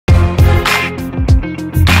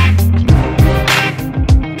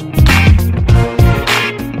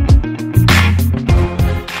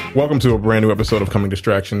Welcome to a brand new episode of Coming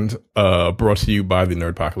Distractions, brought to you by the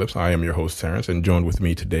Nerdpocalypse. I am your host, Terrence, and joined with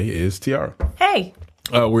me today is Tiara. Hey.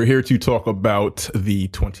 We're here to talk about the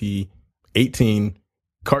 2018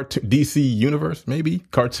 cartoon DC Universe, maybe,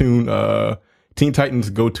 cartoon Teen Titans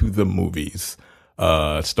Go to the Movies,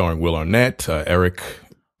 starring Will Arnett, Eric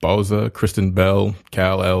Bauza, Kristen Bell,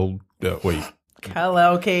 Kal-El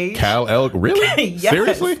Cage. Kal-El, really? Yes,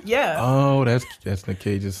 seriously? Yeah. Oh, that's Nick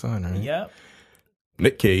Cage's son, right? Yep.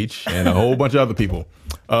 Nick Cage and a whole bunch of other people.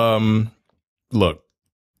 Look,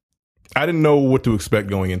 I didn't know what to expect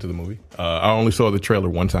going into the movie. I only saw the trailer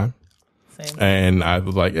one time. Same. And I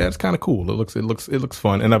was like, yeah, it's kind of cool. It looks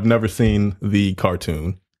fun. And I've never seen the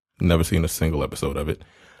cartoon. Never seen a single episode of it.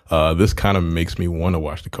 This kind of makes me want to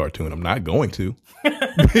watch the cartoon. I'm not going to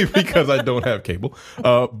because I don't have cable.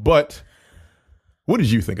 But what did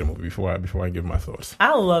you think of the movie before I give my thoughts?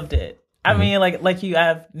 I loved it. I mean, like you,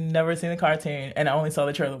 I've never seen the cartoon, and I only saw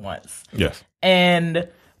the trailer once. Yes. And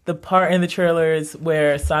the part in the trailers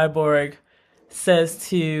where Cyborg says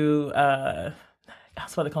to, I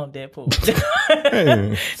was about to call him Deadpool.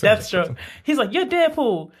 Deathstroke. He's like, "You're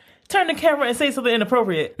Deadpool. Turn the camera and say something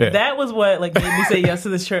inappropriate." Yeah. That was what made me say yes to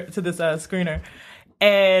this screener,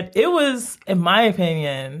 and it was, in my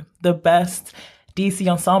opinion, the best DC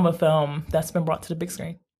ensemble film that's been brought to the big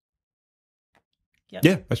screen. Yep.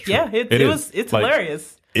 Yeah, that's true. Yeah, it's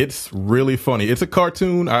hilarious. It's really funny. It's a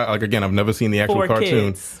cartoon. Again, I've never seen the actual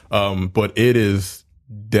cartoon. But it is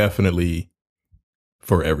definitely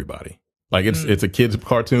for everybody. Like it's a kid's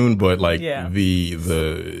cartoon, but like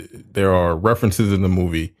there are references in the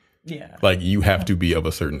movie. Yeah. Like you have to be of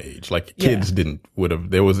a certain age. Like kids there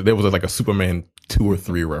was like a Superman 2 or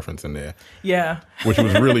 3 reference in there. Yeah. Which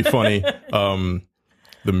was really funny. The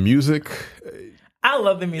music, I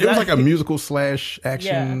love the music. It was like a musical /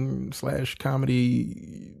 action /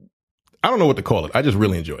 comedy. I don't know what to call it. I just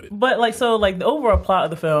really enjoyed it. But the overall plot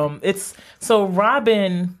of the film, it's so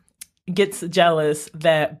Robin gets jealous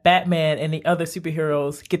that Batman and the other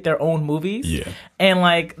superheroes get their own movies. Yeah. And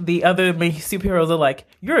like the other superheroes are like,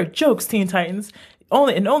 "You're a joke, Teen Titans.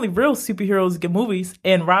 Only real superheroes get movies."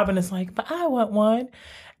 And Robin is like, "But I want one."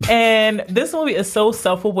 And this movie is so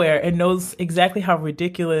self-aware and knows exactly how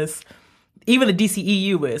ridiculous even the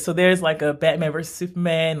DCEU is. So there's like a Batman versus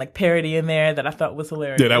Superman like parody in there that I thought was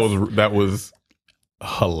hilarious. Yeah, that was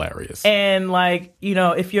hilarious. And like,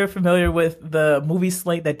 if you're familiar with the movie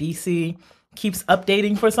slate that DC keeps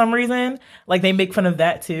updating for some reason, like they make fun of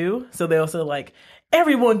that too. So they also like,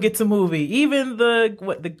 everyone gets a movie, even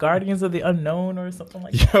the Guardians of the Unknown or something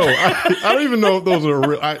like that. Yo, I don't even know if those are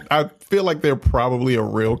real. I feel like they're probably a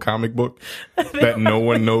real comic book that no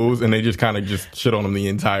one knows, and they just kind of just shit on them the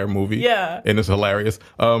entire movie. Yeah. And it's hilarious.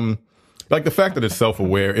 Like the fact that it's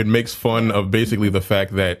self-aware, it makes fun of basically the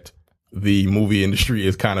fact that the movie industry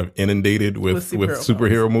is kind of inundated with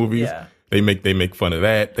superhero movies. Yeah. They make fun of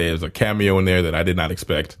that. There's a cameo in there that I did not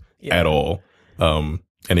expect at all.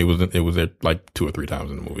 And it was there like 2 or 3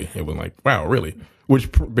 times in the movie. It was like, wow, really? Which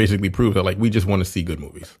basically proves that like we just want to see good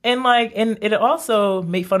movies. And it also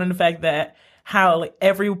made fun of the fact that how like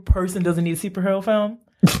every person doesn't need a superhero film.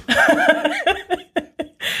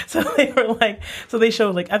 So they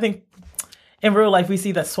showed like, I think in real life we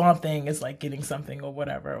see that Swamp Thing is like getting something or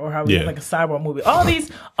whatever, or how we get like a Cyborg movie. All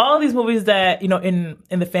these movies that in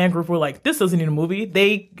the fan group were like, this doesn't need a movie.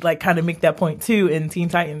 They like kind of make that point too in Teen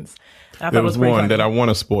Titans. There was one that I want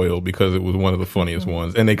to spoil because it was one of the funniest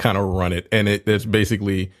ones, and they kind of run it, and it's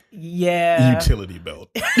basically utility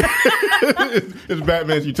belt. It's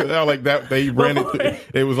Batman's utility. I like that they ran it.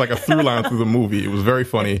 It was like a through line through the movie. It was very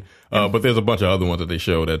funny. But there's a bunch of other ones that they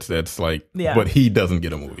show that's like, but he doesn't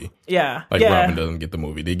get a movie. Yeah, like Robin doesn't get the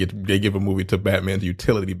movie. They give a movie to Batman's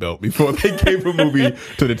utility belt before they gave a movie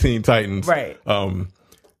to the Teen Titans. Right.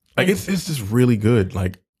 Like it's just really good.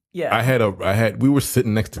 Like. Yeah, we were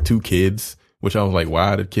sitting next to 2 kids, which I was like,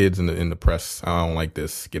 why are the kids in the press? I don't like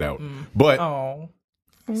this. Get out. But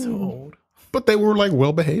so old. But they were like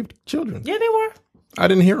well-behaved children. Yeah, they were. I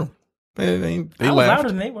didn't hear them. They I was laughed. louder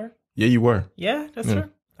than they were. Yeah, you were. Yeah, that's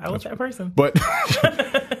true. I was that person. But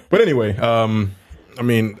anyway, I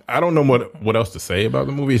mean, I don't know what else to say about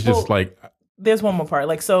the movie. It's just like there's one more part.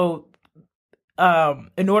 Like so.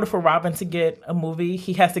 In order for Robin to get a movie,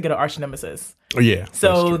 he has to get an arch nemesis. Oh, yeah.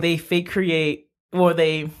 So they fake create, or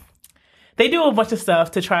they do a bunch of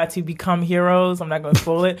stuff to try to become heroes. I'm not going to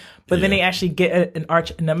spoil it, but then they actually get an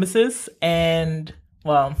arch nemesis. And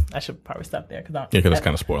well, I should probably stop there because it's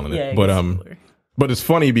kind of spoiling it. But it's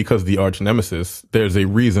funny because the arch nemesis, there's a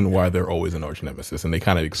reason why they're always an arch nemesis, and they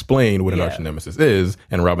kind of explain what an arch nemesis is.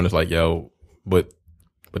 And Robin is like, "Yo, but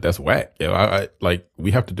but that's whack. I like,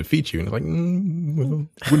 we have to defeat you. And it's like, well,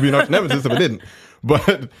 wouldn't be an arch nemesis if it didn't.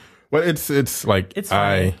 But it's like, it's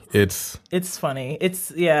funny. It's funny.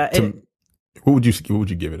 What would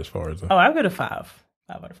you give it as far as? I'd give it a 5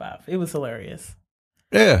 out of 5. It was hilarious.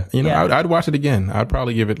 Yeah, I'd watch it again. I'd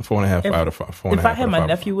probably give it 4.5 out of 5. If I had my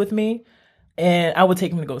nephew with me, and I would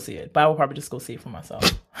take him to go see it, but I would probably just go see it for myself.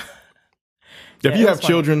 If you have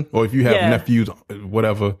children or if you have nephews,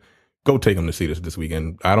 whatever, go take them to see this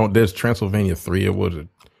weekend. There's Transylvania 3. What's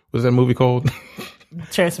that movie called?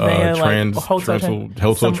 Transylvania,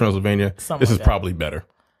 Hotel Transylvania. This is probably better.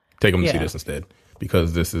 Take them to see this instead,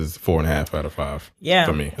 because this is 4.5 out of 5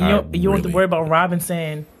 for me. You don't have to worry about Robin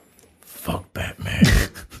saying, "Fuck Batman."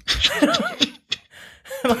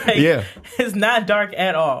 It's not dark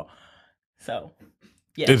at all. So,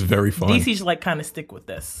 it's very fun. DC should kind of stick with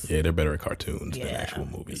this. Yeah, they're better at cartoons than actual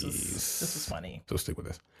movies. This was funny. So stick with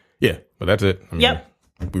this. Yeah, but that's it.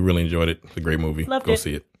 We really enjoyed it. It's a great movie. Go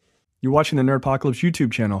see it. You're watching the Nerdpocalypse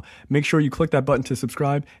YouTube channel. Make sure you click that button to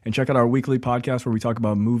subscribe and check out our weekly podcast where we talk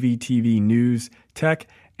about movie, TV, news, tech,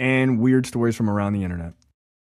 and weird stories from around the internet.